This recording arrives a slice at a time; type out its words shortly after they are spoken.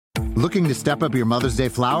Looking to step up your Mother's Day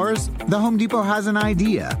flowers? The Home Depot has an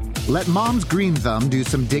idea. Let Mom's Green Thumb do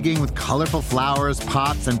some digging with colorful flowers,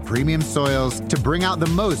 pots, and premium soils to bring out the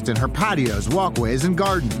most in her patios, walkways, and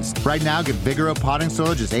gardens. Right now, get Vigoro potting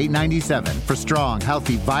soil just $8.97 for strong,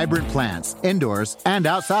 healthy, vibrant plants, indoors and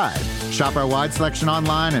outside. Shop our wide selection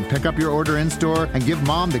online and pick up your order in-store and give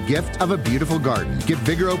Mom the gift of a beautiful garden. Get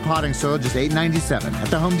Vigoro potting soil just $8.97 at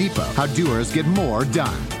the Home Depot. How doers get more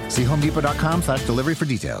done. See homedepot.com/delivery for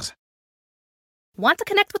details. Want to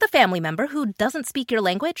connect with a family member who doesn't speak your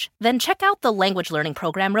language? Then check out the language learning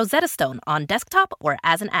program Rosetta Stone on desktop or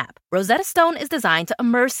as an app. Rosetta Stone is designed to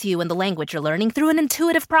immerse you in the language you're learning through an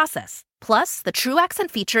intuitive process. Plus, the True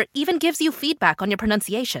Accent feature even gives you feedback on your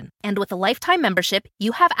pronunciation. And with a lifetime membership,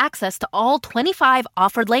 you have access to all 25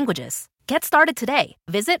 offered languages. Get started today.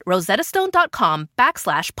 Visit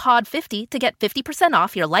rosettastone.com/pod50 to get 50%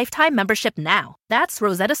 off your lifetime membership now. That's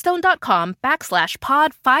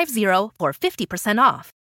rosettastone.com/pod50 for 50%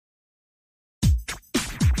 off.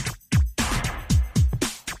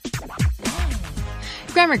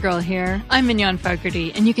 Grammar Girl here. I'm Mignon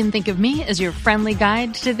Fogarty, and you can think of me as your friendly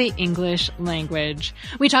guide to the English language.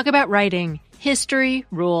 We talk about writing, history,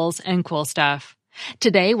 rules, and cool stuff.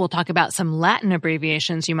 Today, we'll talk about some Latin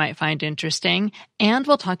abbreviations you might find interesting, and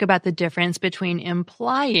we'll talk about the difference between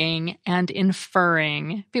implying and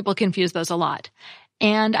inferring. People confuse those a lot.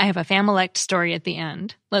 And I have a Familect story at the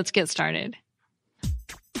end. Let's get started.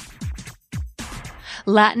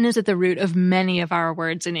 Latin is at the root of many of our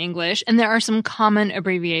words in English, and there are some common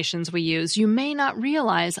abbreviations we use you may not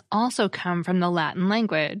realize also come from the Latin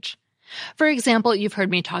language. For example, you've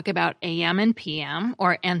heard me talk about AM and PM,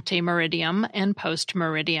 or ante-meridiem and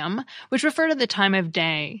post-meridiem, which refer to the time of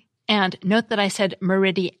day. And note that I said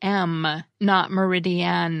meridiem, not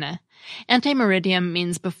meridian. Ante-meridiem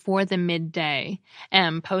means before the midday,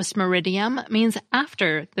 and post-meridiem means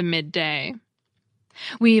after the midday.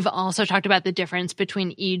 We've also talked about the difference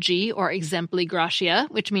between e.g. or exempli gratia,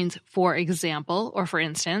 which means for example or for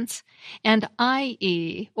instance, and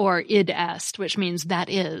i.e. or id est, which means that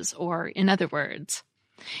is or in other words.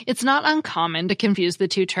 It's not uncommon to confuse the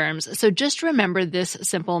two terms, so just remember this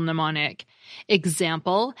simple mnemonic.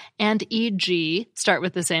 Example and e.g. start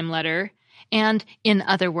with the same letter, and in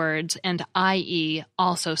other words and i.e.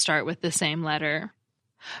 also start with the same letter.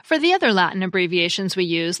 For the other Latin abbreviations we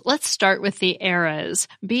use, let's start with the eras,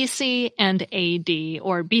 BC and AD,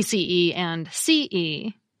 or BCE and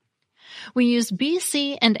CE. We use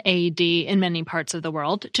BC and AD in many parts of the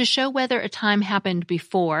world to show whether a time happened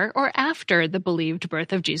before or after the believed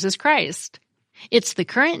birth of Jesus Christ. It's the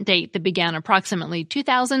current date that began approximately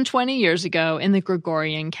 2,020 years ago in the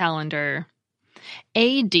Gregorian calendar.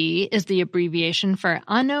 AD is the abbreviation for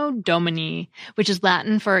Anno Domini, which is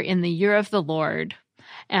Latin for in the year of the Lord.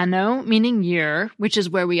 Anno meaning year, which is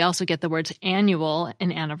where we also get the words annual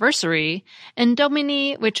and anniversary, and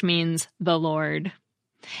Domini, which means the Lord.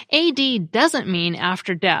 AD doesn't mean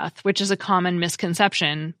after death, which is a common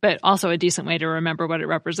misconception, but also a decent way to remember what it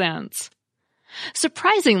represents.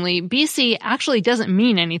 Surprisingly, BC actually doesn't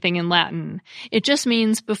mean anything in Latin. It just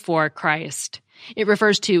means before Christ. It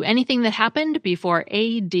refers to anything that happened before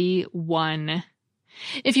AD 1.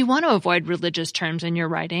 If you want to avoid religious terms in your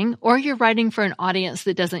writing, or you're writing for an audience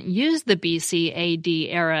that doesn't use the BC AD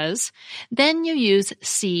eras, then you use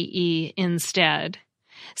CE instead.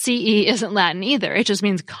 CE isn't Latin either, it just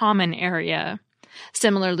means common area.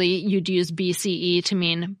 Similarly, you'd use BCE to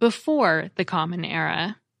mean before the common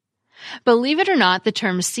era. Believe it or not, the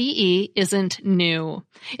term CE isn't new.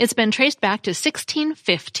 It's been traced back to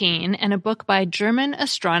 1615 and a book by German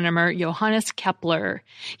astronomer Johannes Kepler.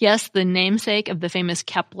 Yes, the namesake of the famous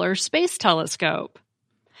Kepler space telescope.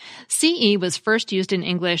 CE was first used in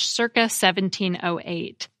English circa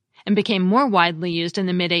 1708 and became more widely used in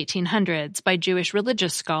the mid-1800s by Jewish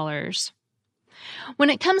religious scholars. When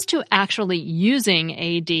it comes to actually using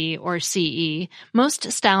AD or CE,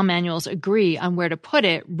 most style manuals agree on where to put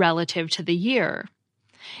it relative to the year.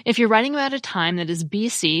 If you're writing about a time that is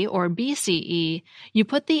BC or BCE, you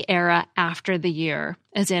put the era after the year,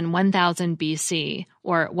 as in 1000 BC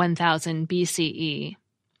or 1000 BCE.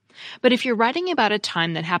 But if you're writing about a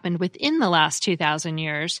time that happened within the last 2,000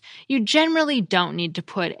 years, you generally don't need to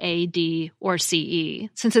put AD or CE,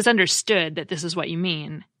 since it's understood that this is what you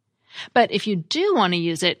mean. But if you do want to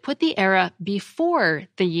use it, put the era before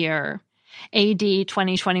the year, AD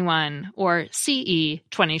 2021 or CE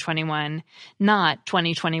 2021, not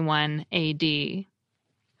 2021 AD.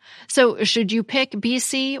 So should you pick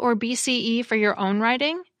BC or BCE for your own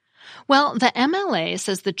writing? Well, the MLA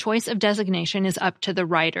says the choice of designation is up to the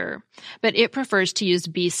writer, but it prefers to use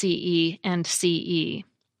BCE and CE.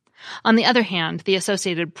 On the other hand, the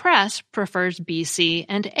Associated Press prefers BC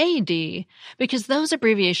and AD because those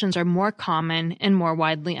abbreviations are more common and more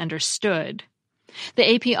widely understood.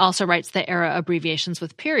 The AP also writes the era abbreviations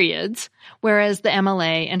with periods, whereas the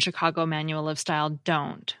MLA and Chicago Manual of Style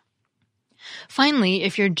don't. Finally,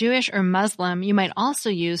 if you're Jewish or Muslim, you might also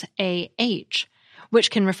use AH, which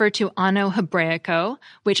can refer to Anno Hebraico,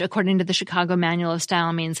 which according to the Chicago Manual of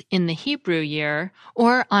Style means in the Hebrew year,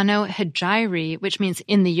 or Anno Hijri, which means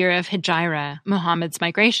in the year of Hijra, Muhammad's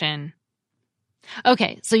migration.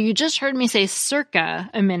 Okay, so you just heard me say circa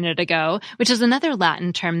a minute ago, which is another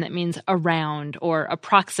Latin term that means around or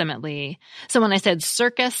approximately. So when I said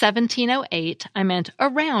circa 1708, I meant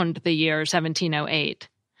around the year 1708.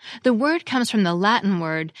 The word comes from the Latin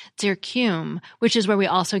word circum, which is where we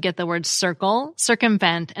also get the words circle,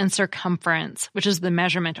 circumvent, and circumference, which is the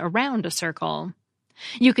measurement around a circle.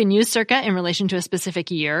 You can use circa in relation to a specific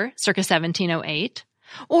year, circa 1708,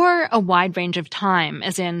 or a wide range of time,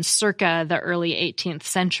 as in circa the early 18th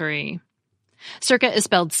century. Circa is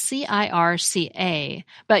spelled C-I-R-C-A,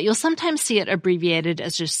 but you'll sometimes see it abbreviated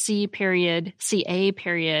as just C period, C-A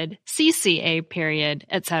period, C-C-A period,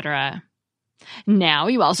 etc. Now,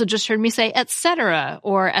 you also just heard me say etc.,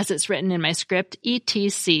 or as it's written in my script,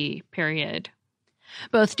 ETC, period.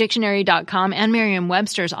 Both Dictionary.com and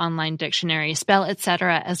Merriam-Webster's online dictionary spell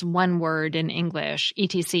etc. as one word in English,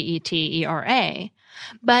 E-T-C-E-T-E-R-A,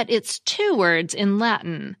 but it's two words in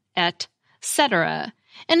Latin, et cetera,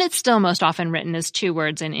 and it's still most often written as two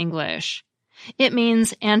words in English. It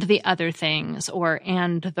means and the other things, or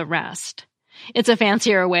and the rest. It's a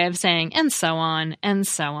fancier way of saying and so on, and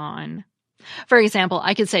so on. For example,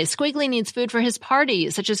 I could say Squiggly needs food for his party,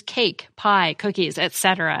 such as cake, pie, cookies,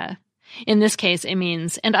 etc. In this case, it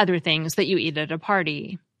means and other things that you eat at a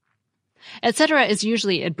party. Etc. is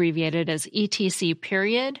usually abbreviated as ETC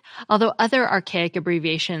period, although other archaic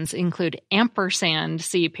abbreviations include ampersand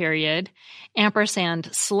C period, ampersand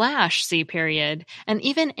 / C period, and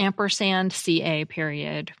even ampersand CA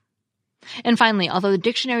period. And finally, although the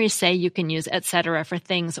dictionaries say you can use etc. for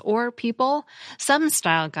things or people, some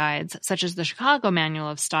style guides, such as the Chicago Manual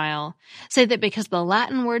of Style, say that because the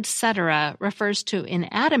Latin word cetera refers to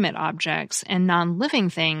inanimate objects and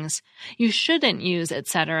non-living things, you shouldn't use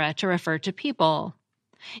etc. to refer to people.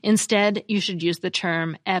 Instead, you should use the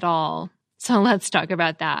term et al. So let's talk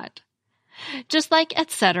about that. Just like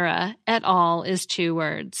etc., et al. Is two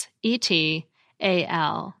words,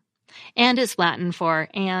 E-T-A-L. And it's Latin for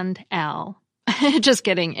and al. Just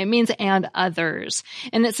kidding. It means and others.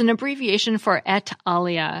 And it's an abbreviation for et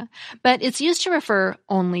alia, but it's used to refer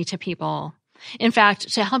only to people. In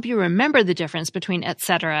fact, to help you remember the difference between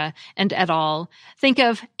etc. and et al., think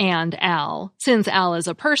of and al. Since al is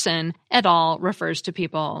a person, et al. Refers to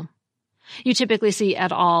people. You typically see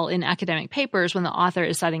et al. In academic papers when the author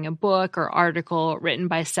is citing a book or article written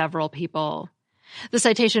by several people. The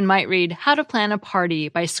citation might read, How to Plan a Party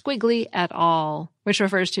by Squiggly et al., which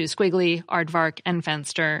refers to Squiggly, Aardvark, and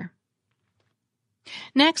Fenster.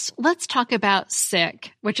 Next, let's talk about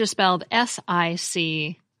sic, which is spelled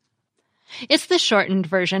S-I-C. It's the shortened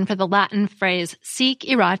version for the Latin phrase sic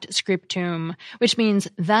erat scriptum, which means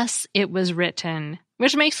thus it was written,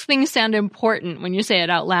 which makes things sound important when you say it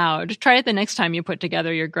out loud. Try it the next time you put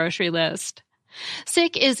together your grocery list.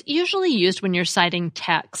 Sic is usually used when you're citing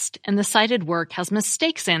text, and the cited work has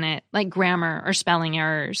mistakes in it, like grammar or spelling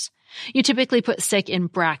errors. You typically put sic in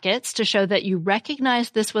brackets to show that you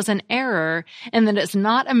recognize this was an error and that it's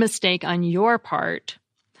not a mistake on your part.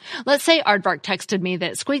 Let's say Aardvark texted me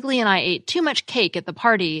that Squiggly and I ate too much cake at the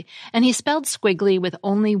party, and he spelled Squiggly with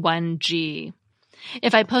only one G.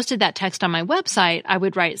 If I posted that text on my website, I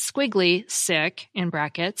would write Squiggly, sic, in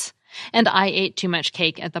brackets, and I ate too much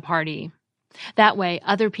cake at the party. That way,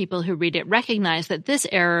 other people who read it recognize that this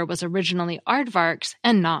error was originally Aardvark's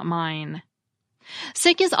and not mine.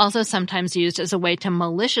 Sic is also sometimes used as a way to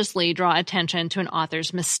maliciously draw attention to an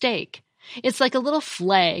author's mistake. It's like a little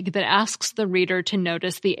flag that asks the reader to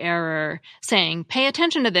notice the error, saying, Pay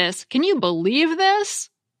attention to this. Can you believe this?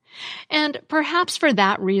 And perhaps for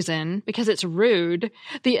that reason, because it's rude,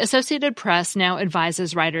 the Associated Press now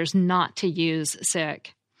advises writers not to use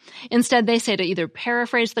sic. Instead, they say to either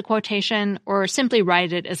paraphrase the quotation or simply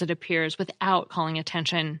write it as it appears without calling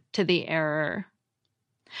attention to the error.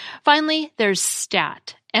 Finally, there's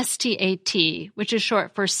stat, S-T-A-T, which is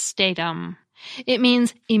short for statum. It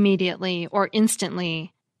means immediately or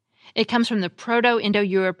instantly. It comes from the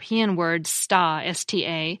Proto-Indo-European word sta,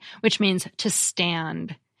 S-T-A, which means to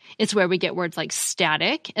stand. It's where we get words like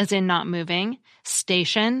static, as in not moving,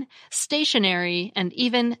 station, stationary, and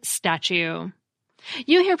even statue.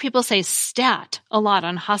 You hear people say stat a lot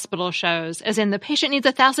on hospital shows, as in the patient needs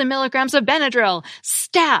 1,000 milligrams of Benadryl.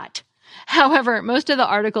 Stat! However, most of the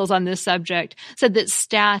articles on this subject said that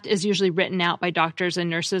stat is usually written out by doctors and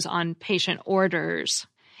nurses on patient orders.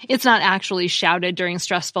 It's not actually shouted during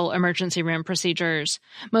stressful emergency room procedures.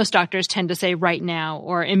 Most doctors tend to say right now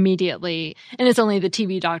or immediately, and it's only the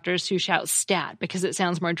TV doctors who shout stat because it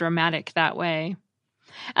sounds more dramatic that way.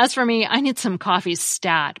 As for me, I need some coffee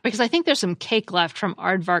stat because I think there's some cake left from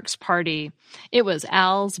Aardvark's party. It was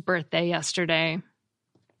Al's birthday yesterday.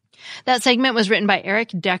 That segment was written by Eric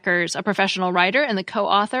Deckers, a professional writer and the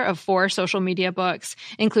co-author of 4 social media books,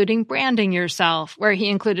 including Branding Yourself, where he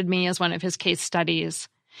included me as one of his case studies.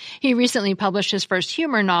 He recently published his first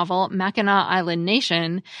humor novel, Mackinac Island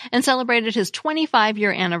Nation, and celebrated his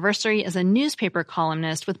 25-year anniversary as a newspaper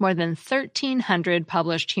columnist with more than 1,300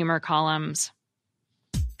 published humor columns.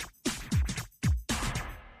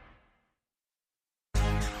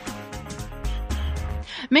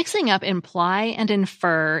 Mixing up imply and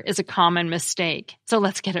infer is a common mistake, so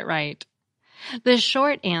let's get it right. The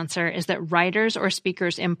short answer is that writers or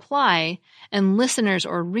speakers imply and listeners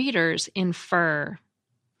or readers infer.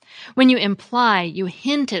 When you imply, you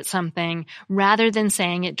hint at something rather than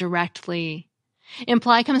saying it directly.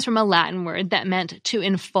 Imply comes from a Latin word that meant to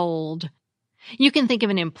enfold. You can think of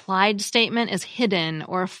an implied statement as hidden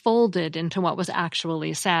or folded into what was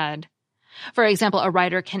actually said. For example, a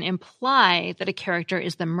writer can imply that a character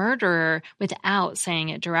is the murderer without saying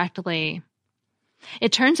it directly.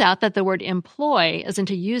 It turns out that the word employ, as in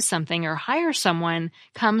to use something or hire someone,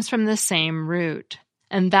 comes from the same root,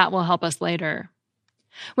 and that will help us later.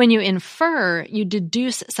 When you infer, you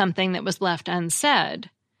deduce something that was left unsaid.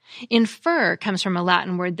 Infer comes from a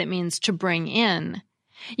Latin word that means to bring in.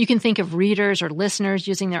 You can think of readers or listeners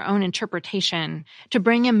using their own interpretation to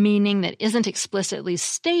bring a meaning that isn't explicitly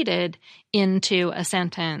stated into a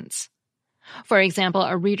sentence. For example,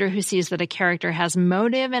 a reader who sees that a character has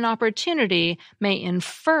motive and opportunity may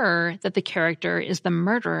infer that the character is the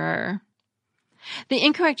murderer. The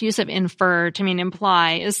incorrect use of infer to mean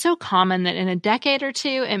imply is so common that in a decade or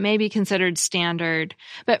two it may be considered standard,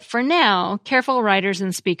 but for now, careful writers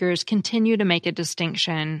and speakers continue to make a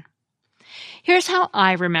distinction. Here's how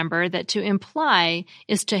I remember that to imply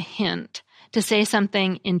is to hint, to say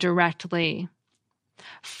something indirectly.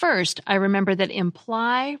 First, I remember that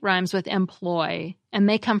imply rhymes with employ, and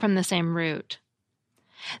they come from the same root.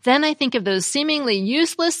 Then I think of those seemingly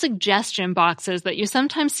useless suggestion boxes that you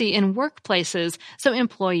sometimes see in workplaces so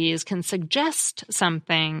employees can suggest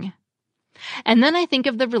something. And then I think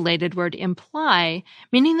of the related word imply,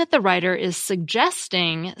 meaning that the writer is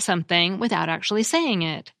suggesting something without actually saying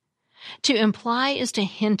it. To imply is to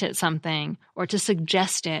hint at something or to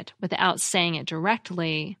suggest it without saying it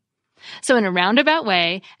directly. So in a roundabout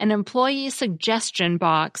way, an employee suggestion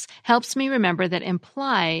box helps me remember that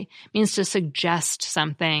imply means to suggest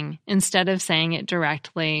something instead of saying it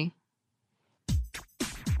directly.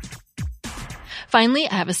 Finally,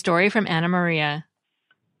 I have a story from Anna Maria.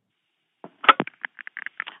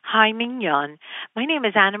 Hi, Mignon. My name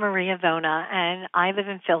is Anna Maria Vona, and I live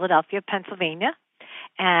in Philadelphia, Pennsylvania.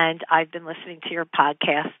 And I've been listening to your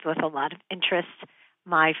podcast with a lot of interest.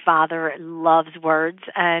 My father loves words,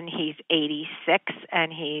 and he's 86,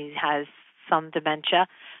 and he has some dementia.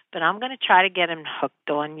 But I'm going to try to get him hooked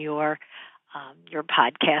on your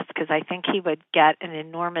podcast because I think he would get an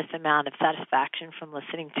enormous amount of satisfaction from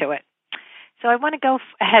listening to it. So I want to go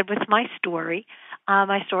ahead with my story.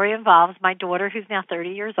 My story involves my daughter, who's now 30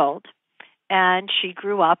 years old, and she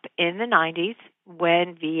grew up in the 90s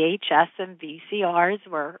when VHS and VCRs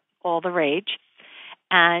were all the rage.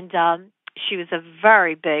 And she was a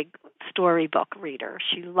very big storybook reader.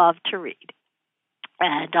 She loved to read.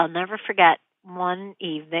 And I'll never forget one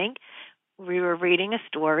evening, we were reading a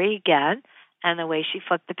story again, and the way she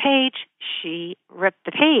flipped the page, she ripped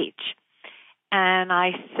the page. And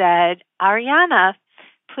I said, Ariana,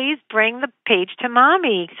 please bring the page to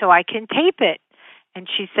Mommy so I can tape it. And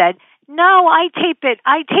she said, no, I tape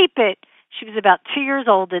it. She was about 2 years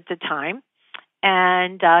old at the time.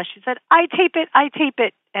 And she said, I tape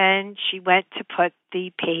it. And she went to put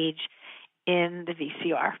the page in the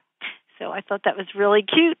VCR. So I thought that was really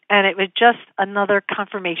cute. And it was just another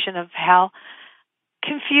confirmation of how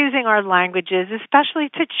confusing our language is, especially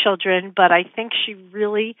to children. But I think she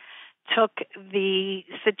really took the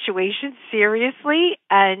situation seriously.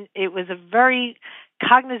 And it was a very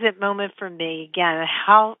cognizant moment for me, again,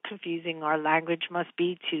 how confusing our language must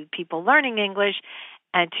be to people learning English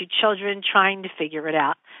and to children trying to figure it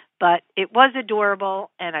out. But it was adorable,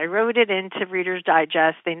 and I wrote it into Reader's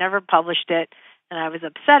Digest. They never published it, and I was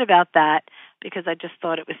upset about that because I just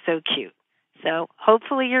thought it was so cute. So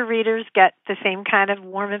hopefully your readers get the same kind of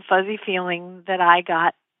warm and fuzzy feeling that I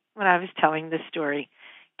got when I was telling this story.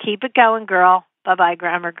 Keep it going, girl. Bye-bye,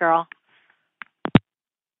 Grammar Girl.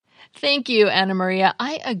 Thank you, Anna Maria.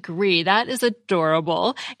 I agree. That is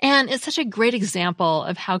adorable. And it's such a great example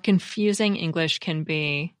of how confusing English can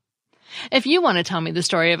be. If you want to tell me the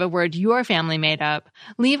story of a word your family made up,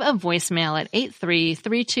 leave a voicemail at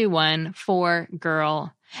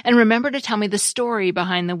 833-221-4GIRL. And remember to tell me the story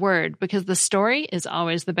behind the word, because the story is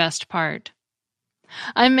always the best part.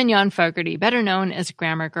 I'm Mignon Fogarty, better known as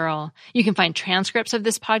Grammar Girl. You can find transcripts of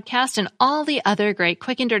this podcast and all the other great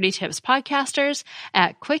Quick and Dirty Tips podcasters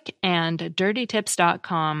at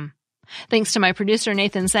quickanddirtytips.com. Thanks to my producer,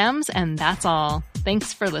 Nathan Sams, and that's all.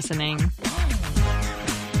 Thanks for listening.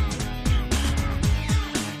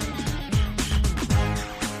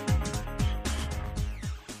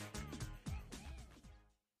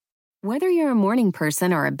 Whether you're a morning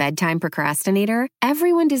person or a bedtime procrastinator,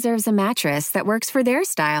 everyone deserves a mattress that works for their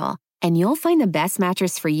style. And you'll find the best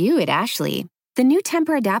mattress for you at Ashley. The new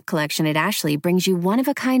Tempur-Adapt collection at Ashley brings you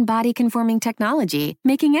one-of-a-kind body-conforming technology,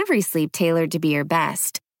 making every sleep tailored to be your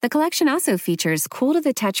best. The collection also features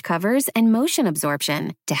cool-to-the-touch covers and motion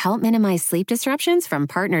absorption to help minimize sleep disruptions from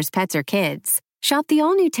partners, pets, or kids. Shop the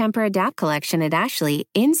all-new Tempur-Adapt collection at Ashley,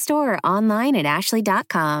 in-store or online at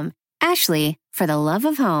ashley.com. Ashley, for the love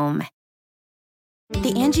of home.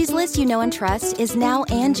 The Angie's List you know and trust is now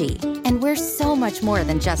Angie, and we're so much more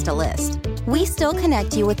than just a list. We still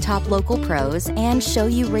connect you with top local pros and show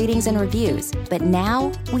you ratings and reviews, but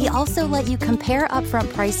now we also let you compare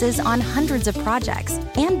upfront prices on hundreds of projects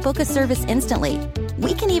and book a service instantly.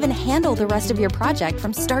 We can even handle the rest of your project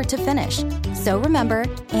from start to finish. So remember,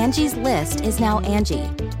 Angie's List is now Angie,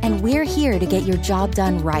 and we're here to get your job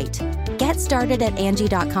done right. Get started at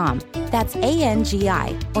Angie.com. That's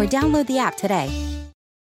ANGI, or download the app today.